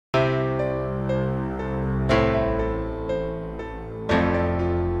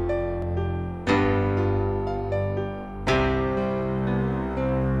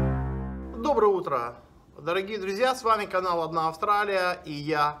Доброе утро, дорогие друзья, с вами канал 1Australia и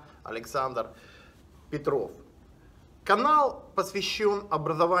я, Александр Петров. Канал посвящен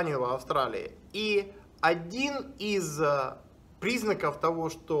образованию в Австралии. И один из признаков того,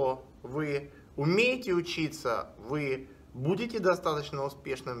 что вы умеете учиться, вы будете достаточно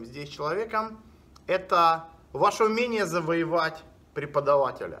успешным здесь человеком, это ваше умение завоевать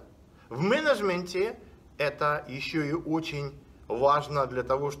преподавателя. В менеджменте это еще и очень важно для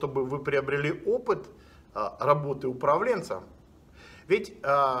того, чтобы вы приобрели опыт работы управленцем. Ведь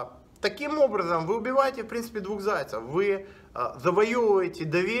таким образом вы убиваете, в принципе, двух зайцев. Вы завоевываете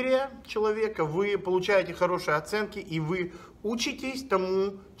доверие человека, вы получаете хорошие оценки и вы учитесь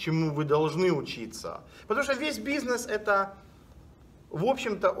тому, чему вы должны учиться. Потому что весь бизнес это, в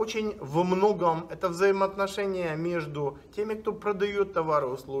общем-то, очень во многом это взаимоотношения между теми, кто продает товары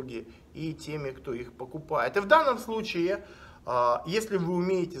и услуги, и теми, кто их покупает. И в данном случае, если вы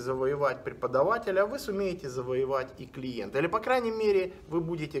умеете завоевать преподавателя, вы сумеете завоевать и клиента. Или, по крайней мере, вы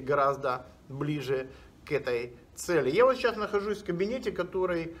будете гораздо ближе к этой цели. Я вот сейчас нахожусь в кабинете,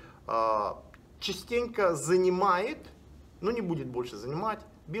 который частенько занимает, но не будет больше занимать,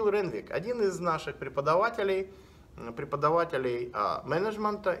 Билл Рэнвик, один из наших преподавателей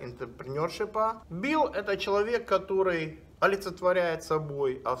менеджмента, интерпренершипа. Билл это человек, который олицетворяет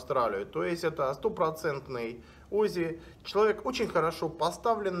собой Австралию, то есть это стопроцентный Ози, человек очень хорошо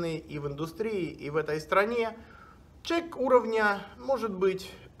поставленный и в индустрии, и в этой стране. Человек уровня, может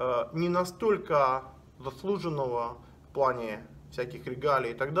быть, не настолько заслуженного в плане всяких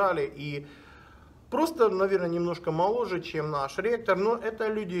регалий и так далее, и просто, наверное, немножко моложе, чем наш ректор, но это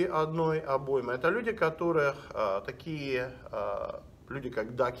люди одной обоймы. Это люди, которых такие люди,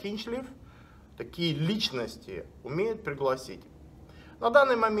 как Даг Хинчлиф, такие личности умеют пригласить. На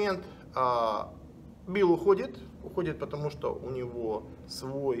данный момент Билл уходит, потому что у него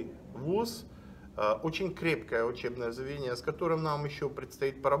свой вуз, очень крепкое учебное заведение, с которым нам еще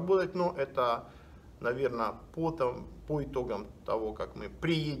предстоит поработать, но это, наверное, по итогам того, как мы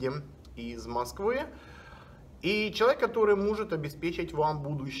приедем из Москвы. И человек, который может обеспечить вам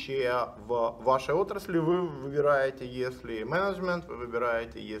будущее в вашей отрасли, вы выбираете, если менеджмент, вы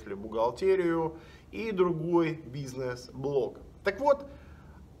выбираете, если бухгалтерию и другой бизнес-блок. Так вот,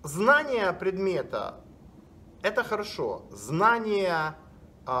 знание предмета это хорошо, знание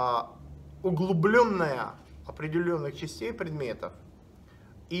углублённое определенных частей предметов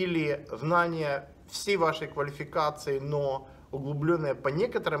или знание всей вашей квалификации, но углубленное по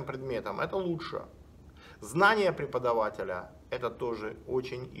некоторым предметам, это лучше. Знание преподавателя это тоже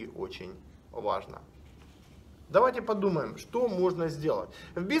очень и очень важно. Давайте подумаем, что можно сделать.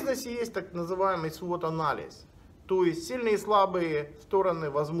 В бизнесе есть так называемый SWOT Analysis, то есть сильные и слабые стороны,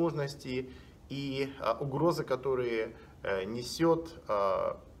 возможности и угрозы, которые несет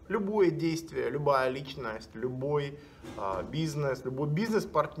любое действие, любая личность, любой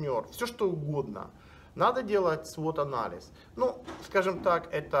бизнес-партнер, все что угодно. Надо делать SWOT-анализ. Ну, скажем так,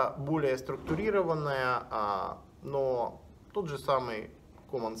 это более структурированное, но тот же самый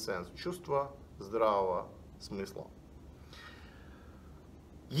common sense, чувство здравого смысла.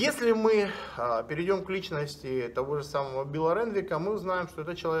 Если мы перейдем к личности того же самого Билла Рэнвика, мы узнаем, что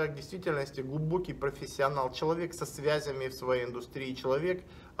это человек в действительности глубокий профессионал, человек со связями в своей индустрии, человек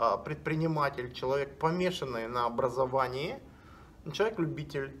предприниматель, человек помешанный на образовании,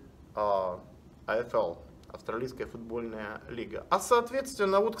 человек-любитель AFL, Австралийская футбольная лига. А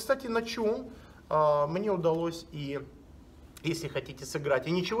соответственно, вот кстати, на чем мне удалось и, если хотите, сыграть.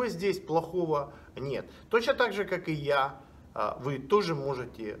 И ничего здесь плохого нет. Точно так же, как и я, вы тоже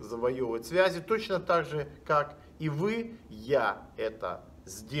можете завоевывать связи, точно так же, как и вы, я это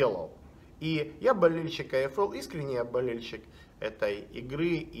сделал. И я болельщик AFL, искренний болельщик этой игры,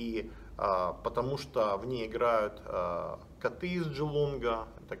 и потому что в ней играют коты из Джелонга,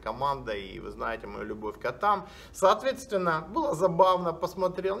 это команда, и вы знаете мою любовь к котам. Соответственно, было забавно,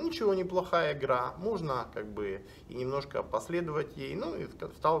 посмотрел, ничего, неплохая игра, можно как бы и немножко последовать ей, ну и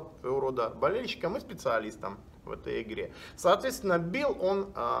стал своего рода болельщиком и специалистом в этой игре. Соответственно, Билл,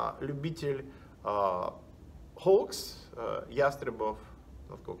 он любитель Hawks, ястребов,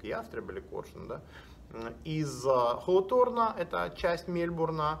 насколько ястреб или коршун, да, из Hawthorn, это часть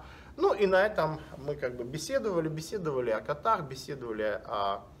Мельбурна. Ну и на этом мы как бы беседовали о котах, беседовали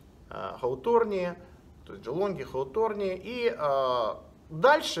о Hawthorn, то есть Джелонге, Hawthorn. И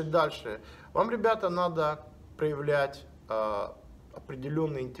дальше вам, ребята, надо проявлять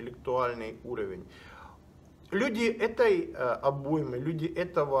определенный интеллектуальный уровень. Люди этой обоймы, люди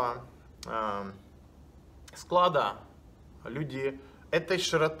этого склада, люди этой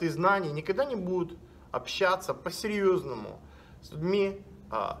широты знаний никогда не будут общаться по-серьезному с людьми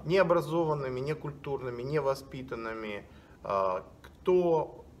необразованными, некультурными, невоспитанными,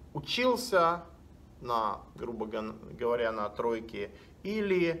 кто учился грубо говоря, на тройке,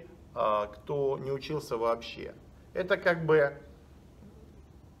 или кто не учился вообще. Это как бы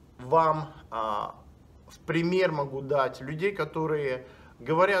вам в пример могу дать людей, которые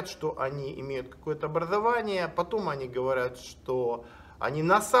говорят, что они имеют какое-то образование, потом они говорят, что они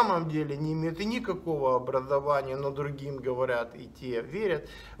на самом деле не имеют и никакого образования, но другим говорят, и те верят.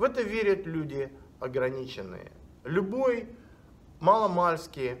 В это верят люди ограниченные. Любой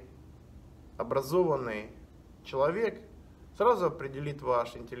маломальски образованный человек сразу определит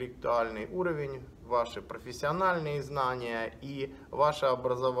ваш интеллектуальный уровень, ваши профессиональные знания и ваше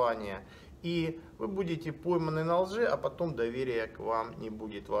образование. И вы будете пойманы на лжи, а потом доверия к вам не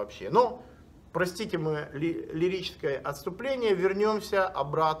будет вообще. Но, простите мы лирическое отступление, вернемся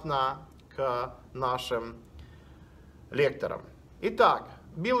обратно к нашим лекторам. Итак,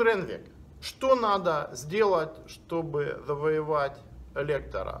 Билл Рэнвик. Что надо сделать, чтобы завоевать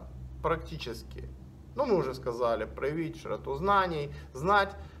лектора? Практически. Ну, мы уже сказали, проявить широту знаний,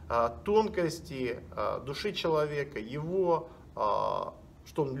 знать тонкости души человека, его,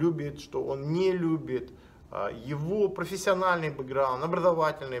 что он любит, что он не любит, его профессиональный бэкграунд,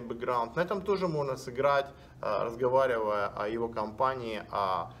 образовательный бэкграунд. На этом тоже можно сыграть, разговаривая о его компании,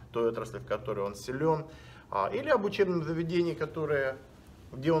 о той отрасли, в которой он силен, или об учебном заведении,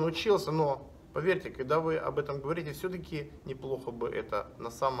 где он учился. Но поверьте, когда вы об этом говорите, все-таки неплохо бы это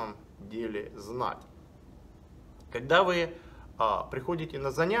на самом деле знать. Когда вы приходите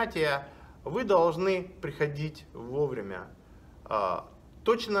на занятия, вы должны приходить вовремя.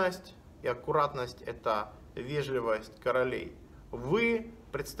 Точность и аккуратность – это вежливость королей. Вы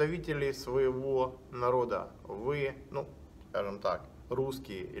представители своего народа. Вы, скажем так,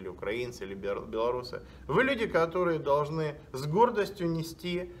 русские или украинцы или белорусы. Вы люди, которые должны с гордостью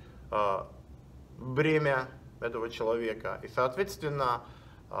нести бремя этого человека. И, соответственно,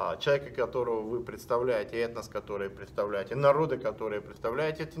 человека, которого вы представляете, этнос, который представляете, народы, которые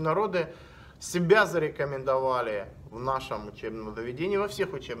представляете, эти народы себя зарекомендовали в нашем учебном заведении, во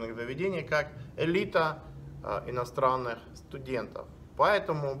всех учебных заведениях, как элита иностранных студентов.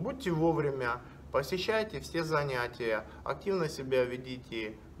 Поэтому будьте вовремя, посещайте все занятия, активно себя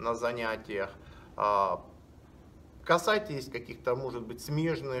ведите на занятиях, касайтесь каких-то, может быть,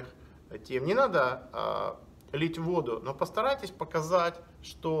 смежных тем. Не надо лить воду, но постарайтесь показать,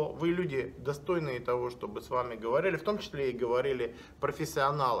 что вы люди достойные того, чтобы с вами говорили, в том числе и говорили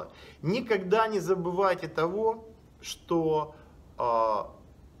профессионалы. Никогда не забывайте того, что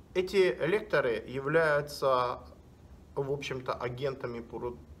эти лекторы являются, в общем-то, агентами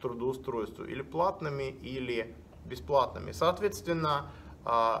по трудоустройству, или платными, или бесплатными. Соответственно,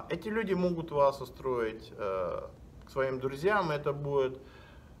 эти люди могут вас устроить к своим друзьям, это будет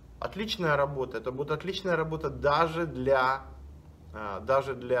отличная работа, даже для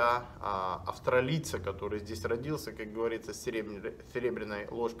австралийца, который здесь родился, как говорится, с серебряной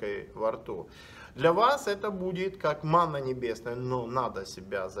ложкой во рту. Для вас это будет как манна небесная, но надо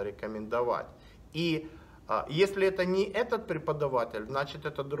себя зарекомендовать. И если это не этот преподаватель, значит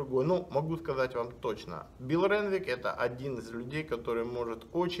это другой. Могу сказать вам точно, Билл Рэнвик это один из людей, который может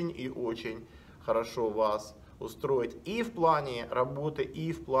очень и очень хорошо вас устроить и в плане работы,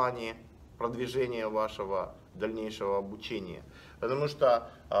 и в плане продвижения вашего дальнейшего обучения. Потому что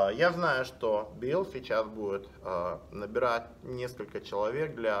я знаю, что Билл сейчас будет набирать несколько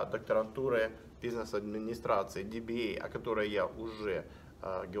человек для докторантуры бизнес-администрации, DBA, о которой я уже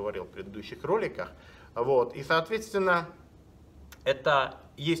говорил в предыдущих роликах. И, соответственно, это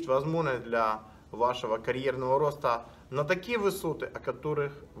есть возможность для вашего карьерного роста на такие высоты, о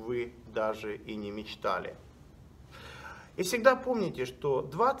которых вы даже и не мечтали. И всегда помните, что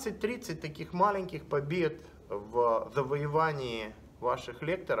 20-30 таких маленьких побед в завоевании ваших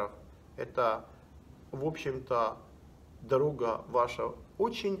лекторов – это, в общем-то, дорога ваша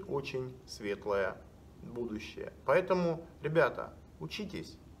очень-очень светлое будущее. Поэтому, ребята,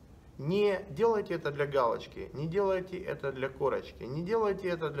 учитесь. Не делайте это для галочки, не делайте это для корочки, не делайте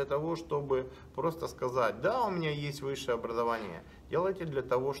это для того, чтобы просто сказать, да, у меня есть высшее образование. Делайте для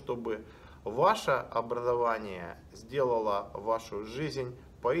того, чтобы ваше образование сделало вашу жизнь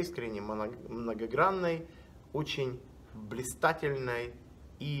поискренне многогранной, очень блистательной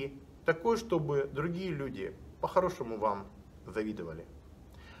и такой, чтобы другие люди по-хорошему вам завидовали.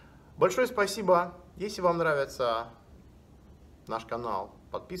 Большое спасибо. Если вам нравится наш канал,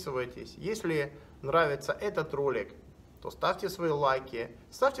 подписывайтесь. Если нравится этот ролик, то ставьте свои лайки.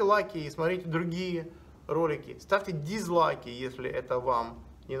 Ставьте лайки и смотрите другие ролики. Ставьте дизлайки, если это вам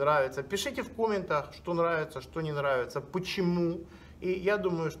не нравится. Пишите в комментах, что нравится, что не нравится, почему. И я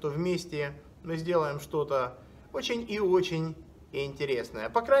думаю, что вместе мы сделаем что-то очень и очень интересное.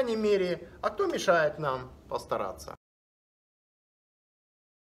 По крайней мере, а кто мешает нам постараться?